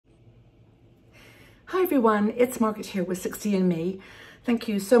Hi everyone, it's Margaret here with 60andMe. Thank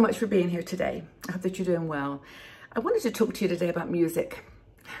you so much for being here today. I hope that you're doing well. I wanted to talk to you today about music.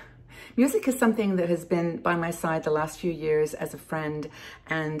 Music is something that has been by my side the last few years as a friend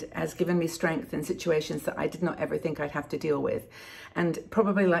and has given me strength in situations that I did not ever think I'd have to deal with. And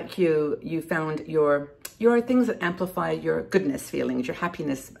probably like you found your things that amplify your goodness feelings, your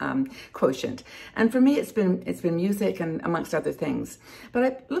happiness quotient. And for me, it's been music and amongst other things. But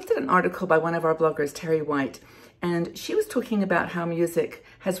I looked at an article by one of our bloggers, Terry White, and she was talking about how music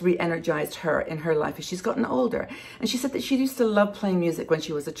has re-energized her in her life as she's gotten older. And she said that she used to love playing music when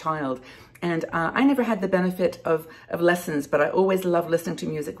she was a child. And I never had the benefit of lessons, but I always loved listening to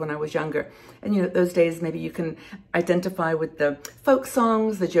music when I was younger. And, you know, those days, maybe you can identify with the folk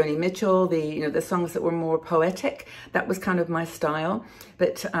songs, the Joni Mitchell, the songs that were more poetic. That was kind of my style.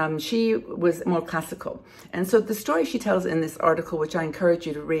 But she was more classical. And so the story she tells in this article, which I encourage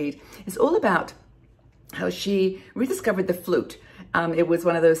you to read, is all about how she rediscovered the flute. It was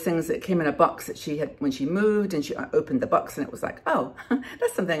one of those things that came in a box that she had when she moved, and she opened the box and it was like, oh,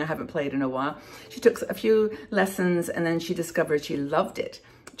 that's something I haven't played in a while. She took a few lessons and then she discovered she loved it.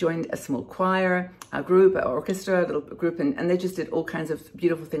 Joined a small choir, a group, an orchestra, a little group, and they just did all kinds of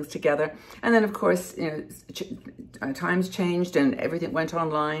beautiful things together. And then, of course, you know, times changed and everything went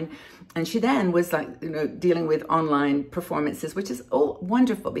online. And she then was like, you know, dealing with online performances, which is all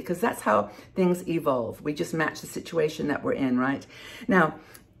wonderful because that's how things evolve. We just match the situation that we're in, right? Now,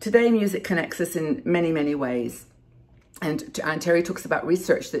 today music connects us in many, many ways. And Terry talks about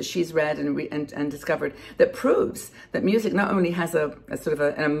research that she's read and discovered that proves that music not only has a sort of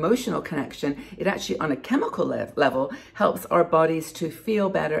an emotional connection, it actually on a chemical level helps our bodies to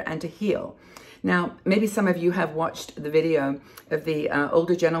feel better and to heal. Now, maybe some of you have watched the video of the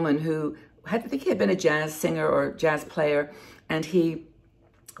older gentleman who I think he had been a jazz singer or jazz player, and he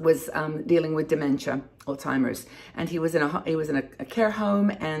was dealing with dementia, Alzheimer's, and he was in a care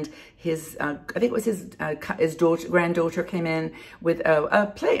home, and his I think it was his granddaughter came in with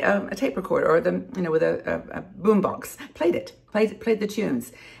a tape recorder or with a boombox, played the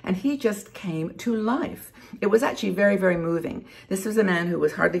tunes, and he just came to life. It was actually very, very moving. This was a man who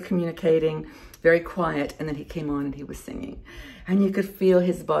was hardly communicating, very quiet, and then he came on and he was singing, and you could feel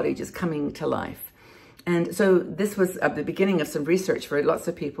his body just coming to life. And so this was the beginning of some research for lots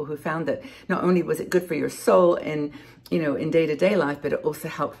of people who found that not only was it good for your soul in day-to-day life, but it also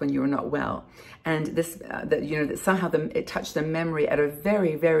helped when you were not well. And this, that somehow it touched the memory at a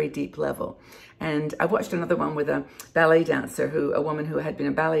very, very deep level. And I watched another one with a ballet dancer, a woman who had been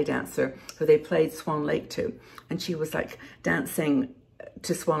a ballet dancer, who they played Swan Lake to, and she was like dancing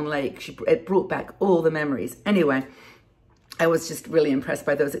to Swan Lake. It brought back all the memories. Anyway, I was just really impressed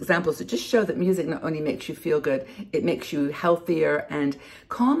by those examples that just show that music not only makes you feel good, it makes you healthier and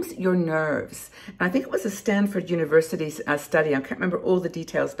calms your nerves. And I think it was a Stanford University study, I can't remember all the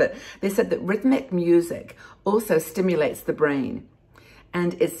details, but they said that rhythmic music also stimulates the brain.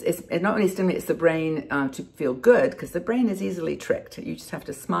 And it not only stimulates the brain to feel good, because the brain is easily tricked. You just have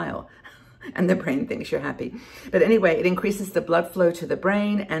to smile and the brain thinks you're happy. But anyway, it increases the blood flow to the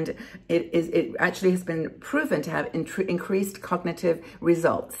brain, and it actually has been proven to have increased cognitive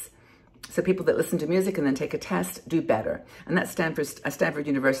results. So people that listen to music and then take a test do better. And that's a Stanford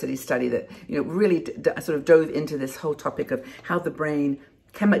University study that really sort of dove into this whole topic of how the brain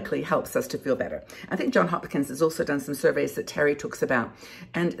chemically helps us to feel better. I think Johns Hopkins has also done some surveys that Terry talks about,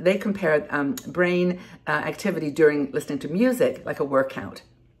 and they compared brain activity during listening to music like a workout.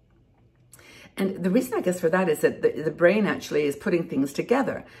 And the reason, I guess, for that is that the brain actually is putting things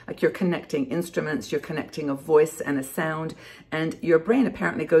together. Like you're connecting instruments, you're connecting a voice and a sound, and your brain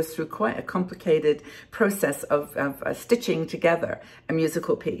apparently goes through quite a complicated process of stitching together a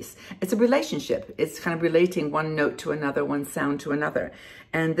musical piece. It's a relationship. It's kind of relating one note to another, one sound to another.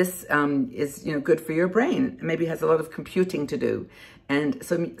 And this is, good for your brain. Maybe has a lot of computing to do. And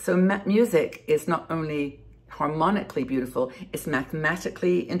so music is not only harmonically beautiful, it's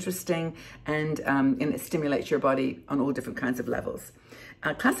mathematically interesting, and it stimulates your body on all different kinds of levels.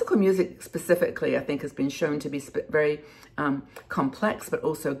 Classical music specifically, I think, has been shown to be very complex, but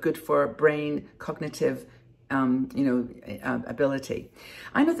also good for brain cognitive ability.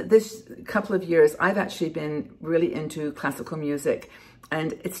 I know that this couple of years, I've actually been really into classical music.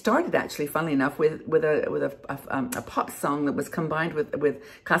 And it started actually, funnily enough, with a pop song that was combined with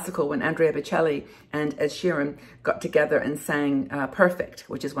classical when Andrea Bocelli and Ed Sheeran got together and sang "Perfect,"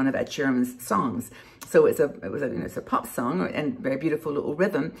 which is one of Ed Sheeran's songs. So it's a pop song and very beautiful little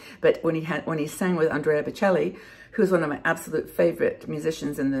rhythm. But when he sang with Andrea Bocelli, who's one of my absolute favorite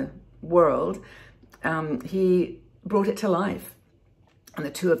musicians in the world, he brought it to life. And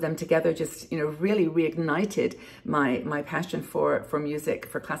the two of them together just, you know, really reignited my passion for music,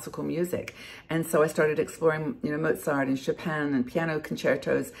 for classical music. And so I started exploring, you know, Mozart and Chopin and piano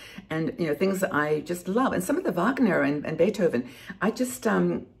concertos and, you know, things that I just love. And some of the Wagner and Beethoven, I just,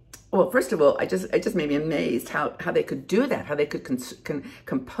 well, first of all, it just made me amazed how they could do that, how they could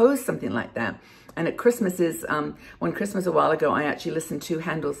compose something like that. And at Christmases, one Christmas a while ago, I actually listened to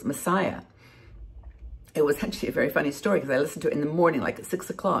Handel's Messiah. It was actually a very funny story because I listened to it in the morning, like at 6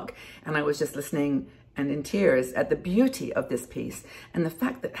 o'clock, and I was just listening and in tears at the beauty of this piece. And the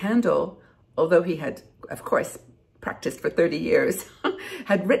fact that Handel, although he had, of course, practiced for 30 years,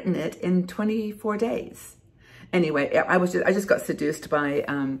 had written it in 24 days. Anyway, I just got seduced by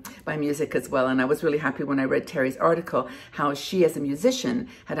music as well, and I was really happy when I read Terry's article how she, as a musician,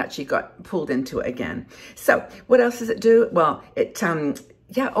 had actually got pulled into it again. So, what else does it do? Well,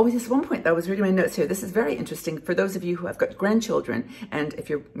 yeah, oh, this one point though, I was reading my notes here. This is very interesting for those of you who have got grandchildren, and if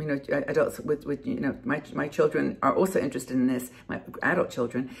you're, you know, adults with you know, my children are also interested in this, my adult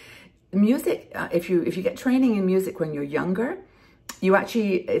children. Music, if you get training in music when you're younger,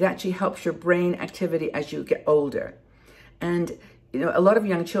 it actually helps your brain activity as you get older. And, you know, a lot of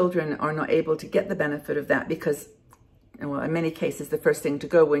young children are not able to get the benefit of that because, well, in many cases, the first thing to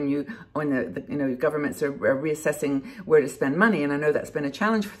go when the you know, governments are reassessing where to spend money, and I know that's been a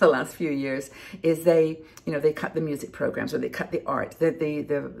challenge for the last few years, is they cut the music programs, or they cut the art,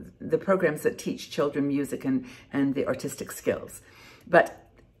 the programs that teach children music and the artistic skills. But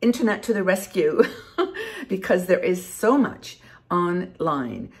internet to the rescue, because there is so much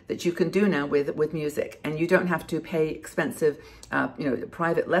online that you can do now with music, and you don't have to pay expensive you know,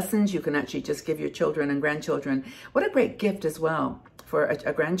 private lessons. You can actually just give your children and grandchildren. What a great gift as well for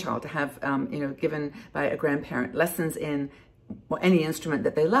a grandchild to have you know, given by a grandparent, lessons in any instrument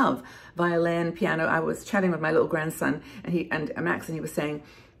that they love, violin, piano. I was chatting with my little grandson and Max, and he was saying,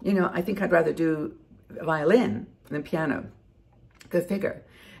 you know, I think I'd rather do violin than piano. Go figure.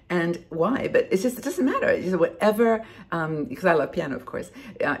 And why? But it's just, it doesn't matter. It's just whatever, because I love piano, of course,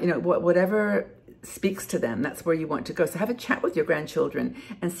 you know, whatever speaks to them, that's where you want to go. So have a chat with your grandchildren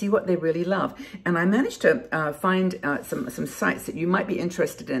and see what they really love. And I managed to find some sites that you might be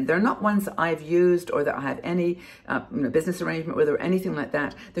interested in. They're not ones that I've used or that I have any you know, business arrangement with or anything like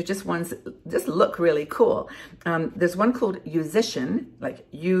that. They're just ones that just look really cool. There's one called Musician, like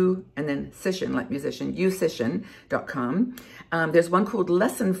you and then Session, like musician, usician.com. There's one called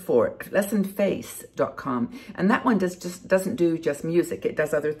lessonface.com, and that one doesn't do just music. It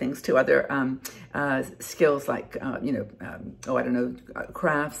does other things too, other skills like you know, oh, I don't know,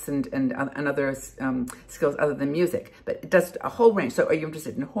 crafts and other skills other than music. But it does a whole range. So are you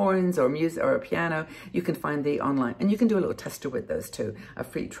interested in horns or music or a piano? You can find the online, and you can do a little tester with those too, a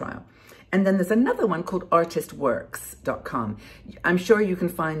free trial. And then there's another one called artistworks.com. I'm sure you can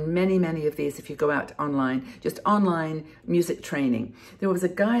find many of these if you go out online, just online music training. There was a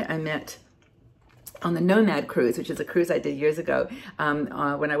guy I met on the Nomad cruise, which is a cruise I did years ago,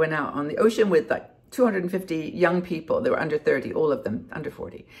 when I went out on the ocean with like 250 young people. They were under 30, all of them under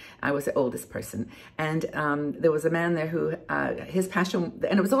 40. I was the oldest person. And there was a man there who, his passion,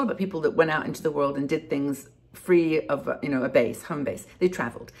 and it was all about people that went out into the world and did things free of, you know, a base, home base. They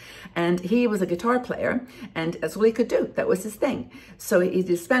traveled. And he was a guitar player, and that's all he could do. That was his thing. So he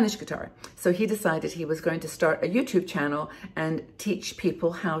did Spanish guitar. So he decided he was going to start a YouTube channel and teach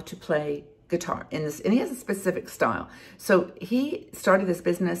people how to play guitar in this, and he has a specific style. So he started this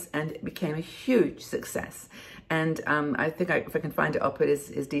business and it became a huge success. And I think if I can find it, I'll put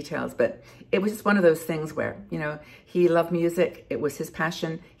his details. But it was just one of those things where, you know, he loved music. It was his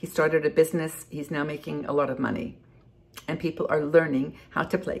passion. He started a business. He's now making a lot of money. And people are learning how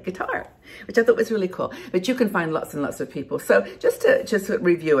to play guitar, which I thought was really cool. But you can find lots and lots of people. So just to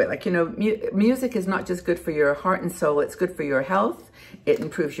review it, like, you know, music is not just good for your heart and soul. It's good for your health. It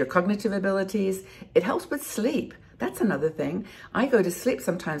improves your cognitive abilities. It helps with sleep. That's another thing. I go to sleep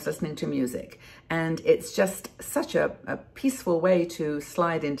sometimes listening to music, and it's just such a peaceful way to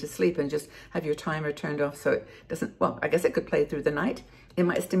slide into sleep and just have your timer turned off so it doesn't, well, I guess it could play through the night. It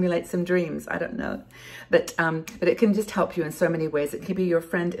might stimulate some dreams, I don't know. But it can just help you in so many ways. It can be your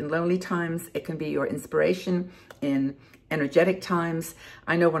friend in lonely times. It can be your inspiration in energetic times.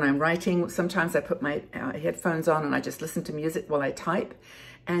 I know when I'm writing, sometimes I put my headphones on and I just listen to music while I type.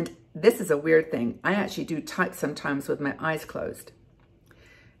 And this is a weird thing. I actually do type sometimes with my eyes closed.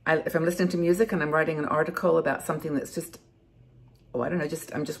 If I'm listening to music and I'm writing an article about something that's just, oh, I don't know,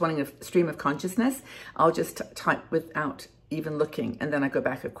 I'm just wanting a stream of consciousness, I'll just type without even looking. And then I go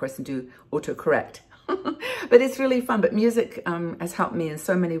back, of course, and do autocorrect. But it's really fun. But music has helped me in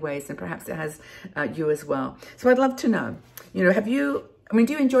so many ways, and perhaps it has you as well. So I'd love to know, you know, have you I mean,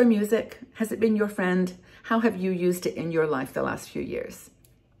 do you enjoy music? Has it been your friend? How have you used it in your life the last few years?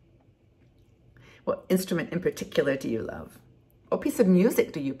 What instrument in particular do you love? What piece of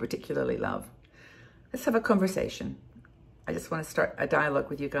music do you particularly love? Let's have a conversation. I just want to start a dialogue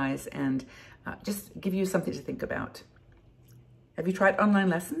with you guys and just give you something to think about. Have you tried online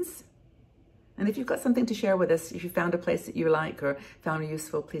lessons? And if you've got something to share with us, if you found a place that you like or found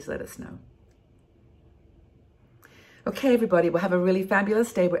useful, please let us know. Okay, everybody, well, have a really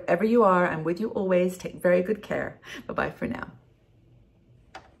fabulous day wherever you are. I'm with you always. Take very good care. Bye-bye for now.